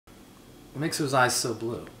What makes those eyes so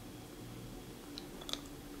blue?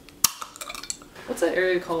 What's that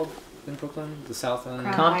area called in Brooklyn? The South End?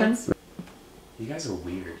 Compton? You guys are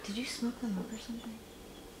weird. Did you smoke them up or something?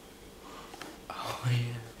 Oh,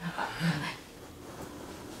 yeah.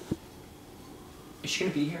 Is she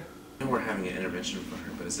gonna be here? I know we're having an intervention for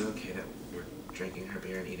her, but is it okay that we're drinking her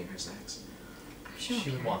beer and eating her snacks? Sure.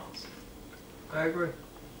 She would want this. I agree.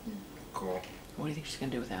 Cool. What do you think she's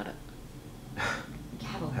gonna do without it?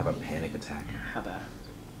 Have a panic attack. How bad?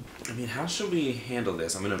 I mean, how should we handle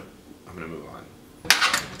this? I'm gonna move on.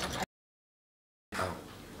 Oh.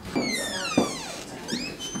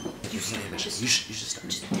 You should start.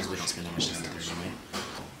 Because we don't spend that much time with her,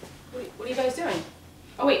 anyway. What are you guys doing?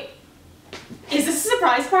 Oh wait, is this a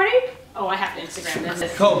surprise party? Oh, I have to Instagram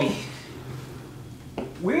this. Kobe,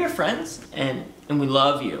 we're your friends and we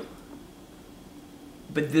love you.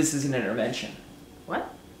 But this is an intervention.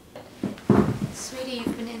 What? Sweetie,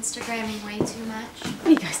 you've been Instagramming way too much. What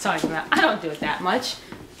are you guys talking about? I don't do it that much.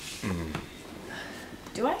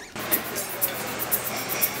 Do I?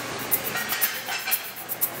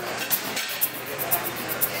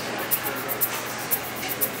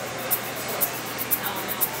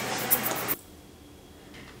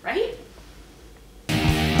 Right?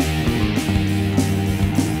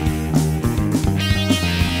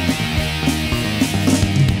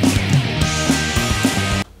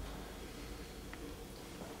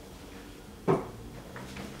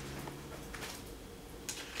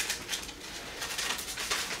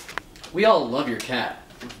 We all love your cat,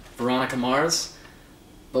 Veronica Mars,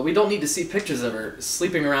 but we don't need to see pictures of her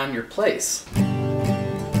sleeping around your place.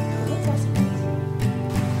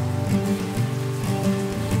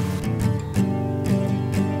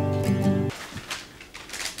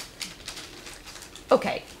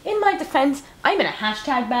 Okay, in my defense, I'm in a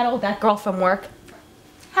hashtag battle with that girl from work.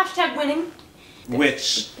 Hashtag winning.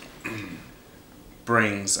 Which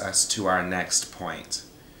brings us to our next point.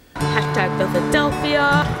 Hashtag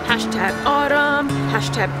Philadelphia, hashtag autumn,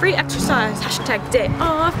 hashtag free exercise, hashtag day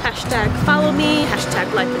off, hashtag follow me,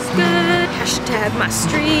 hashtag life is good, hashtag my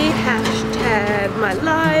street, hashtag my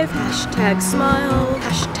life, hashtag smile,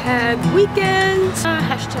 hashtag weekends,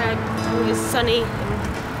 hashtag it's always sunny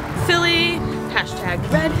in Philly,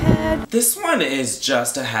 hashtag redhead. This one is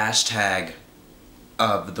just a hashtag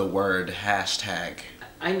of the word hashtag.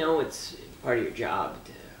 I know it's part of your job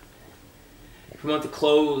to promote the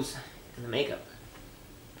clothes and the makeup,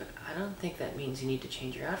 but I don't think that means you need to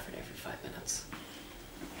change your outfit every 5 minutes.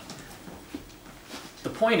 The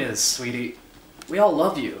point is, sweetie, we all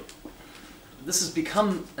love you. This has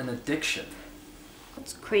become an addiction.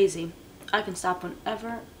 It's crazy. I can stop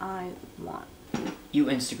whenever I want. You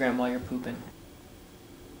Instagram while you're pooping.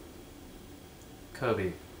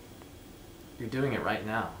 Kobe, you're doing it right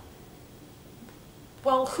now.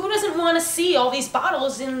 Well, who doesn't want to see all these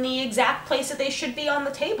bottles in the exact place that they should be on the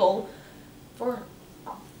table? For...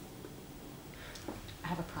 Oh. I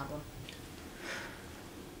have a problem.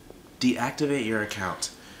 Deactivate your account.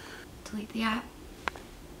 Delete the app.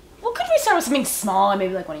 Well, could we start with something small and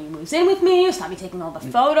maybe like one of you moves in with me, or stop me taking all the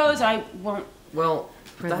photos, and I won't... Well,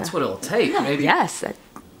 that's what it'll take, maybe. Yes.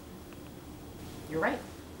 You're right.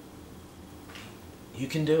 You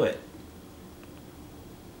can do it.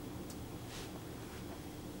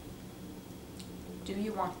 Do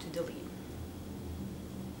you want to delete?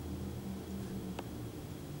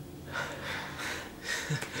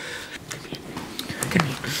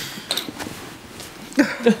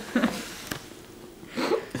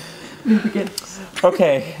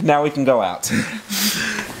 Okay, now we can go out.